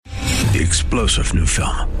The explosive new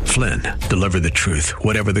film, Flynn, Deliver the Truth,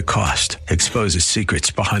 Whatever the Cost, exposes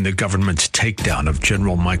secrets behind the government's takedown of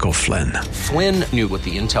General Michael Flynn. Flynn knew what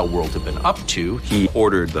the intel world had been up to. He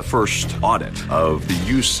ordered the first audit of the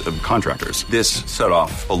use of contractors. This set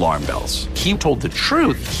off alarm bells. He told the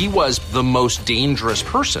truth. He was the most dangerous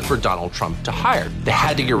person for Donald Trump to hire. They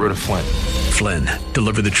had to get rid of Flynn. Flynn,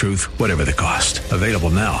 Deliver the Truth, Whatever the Cost. Available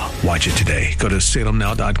now. Watch it today. Go to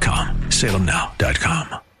salemnow.com.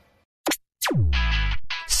 salemnow.com.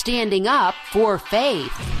 Standing up for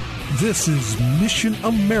faith. This is Mission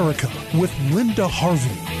America with Linda Harvey.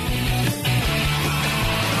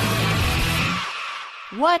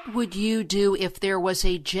 What would you do if there was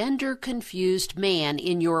a gender-confused man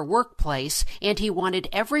in your workplace and he wanted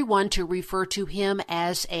everyone to refer to him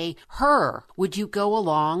as a her? Would you go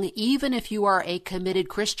along even if you are a committed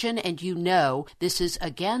Christian and you know this is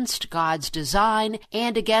against God's design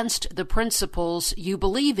and against the principles you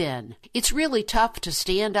believe in? It's really tough to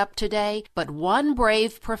stand up today, but one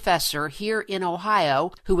brave professor here in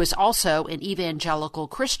Ohio, who is also an evangelical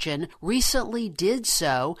Christian, recently did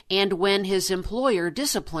so, and when his employer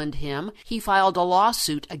disciplined him, he filed a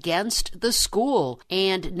lawsuit against the school,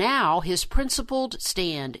 and now his principled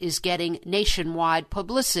stand is getting nationwide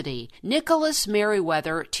publicity. Nicholas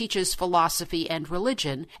Merriweather teaches philosophy and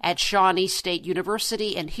religion at Shawnee State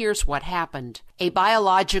University, and here's what happened. A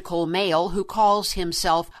biological male who calls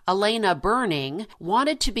himself Elena Burning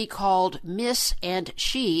wanted to be called Miss and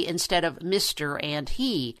She instead of Mr. and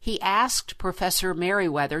He. He asked Professor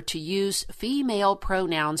Merriweather to use female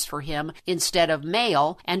pronouns for him instead of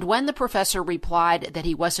male, and when the professor replied that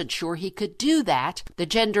he wasn't sure he could do that, the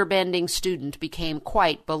gender-bending student became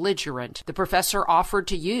quite belligerent. The professor offered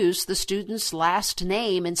to use the student's last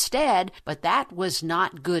name instead, but that was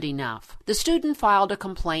not good enough. The student filed a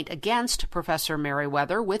complaint against Professor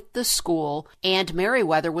Merriweather with the school, and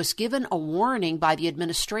Merriweather was given a warning by the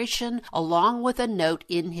administration along with a note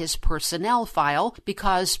in his personnel file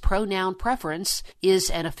because pronoun preference is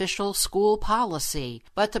an official school policy.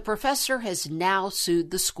 But the professor has now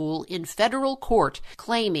sued the school in federal court,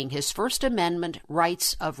 claiming his First Amendment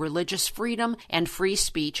rights of religious freedom and free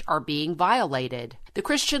speech are being violated. The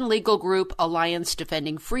Christian legal group Alliance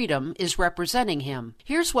Defending Freedom is representing him.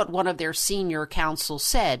 Here's what one of their senior counsel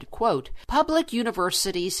said, quote, "Public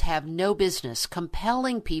universities have no business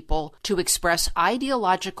compelling people to express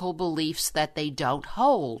ideological beliefs that they don't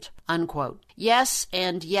hold," unquote. Yes,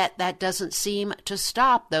 and yet that doesn't seem to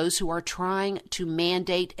stop those who are trying to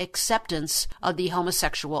mandate acceptance of the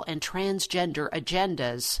homosexual and transgender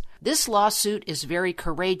agendas. This lawsuit is very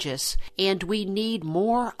courageous, and we need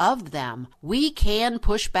more of them. We can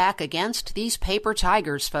push back against these paper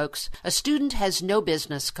tigers, folks. A student has no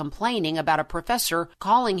business complaining about a professor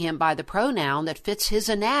calling him by the pronoun that fits his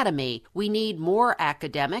anatomy. We need more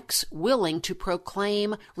academics willing to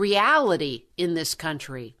proclaim reality in this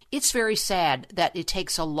country. It's very sad that it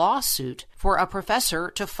takes a lawsuit for a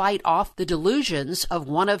professor to fight off the delusions of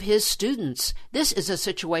one of his students. This is a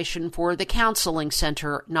situation for the counseling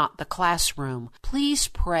center, not the classroom. Please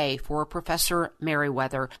pray for Professor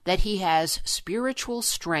Merriweather that he has spiritual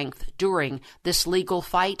strength during this legal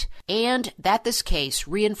fight and that this case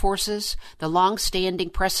reinforces the long-standing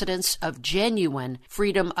precedents of genuine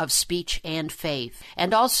freedom of speech and faith.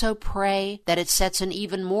 And also pray that it sets an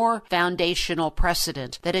even more foundational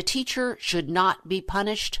precedent that a teacher should not be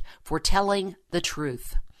punished for telling the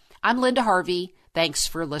truth. I'm Linda Harvey. Thanks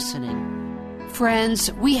for listening. Friends,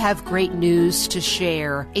 we have great news to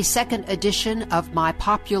share. A second edition of my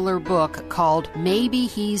popular book called Maybe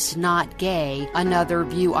He's Not Gay, Another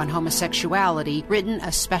View on Homosexuality, written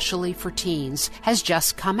especially for teens, has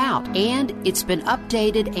just come out. And it's been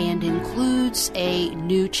updated and includes a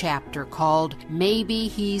new chapter called Maybe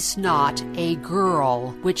He's Not a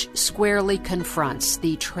Girl, which squarely confronts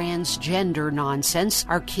the transgender nonsense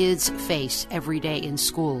our kids face every day in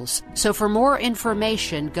schools. So for more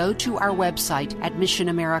information, go to our website at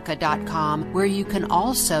missionamerica.com, where you can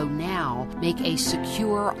also now make a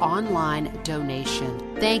secure online donation.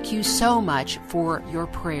 Thank you so much for your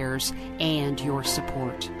prayers and your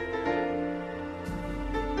support.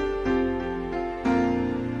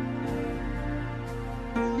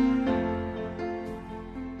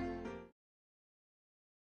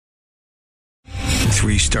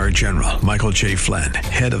 Three-star General Michael J. Flynn,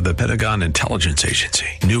 head of the Pentagon Intelligence Agency,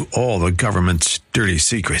 knew all the government's dirty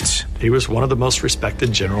secrets. He was one of the most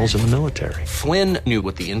respected generals in the military. Flynn knew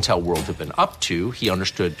what the intel world had been up to. He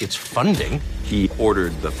understood its funding. He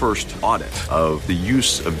ordered the first audit of the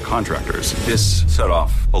use of contractors. This set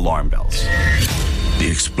off alarm bells. The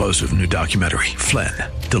explosive new documentary, Flynn,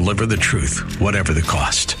 Deliver the Truth, Whatever the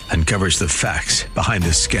Cost, uncovers the facts behind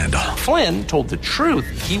this scandal. Flynn told the truth.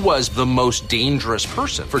 He was the most dangerous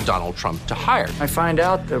person for Donald Trump to hire. I find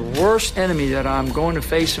out the worst enemy that I'm going to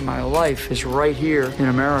face in my life is right here in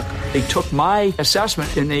America. They took my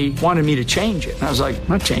assessment and they wanted me to change it. And I was like, I'm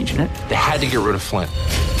not changing it. They had to get rid of Flynn.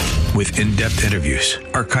 With in-depth interviews,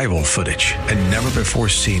 archival footage, and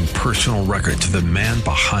never-before-seen personal records of the man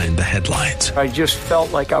behind the headlines. I just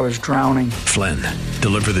felt like I was drowning. Flynn,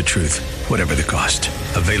 Deliver the Truth, Whatever the Cost.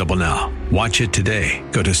 Available now. Watch it today.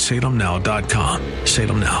 Go to salemnow.com.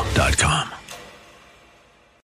 salemnow.com.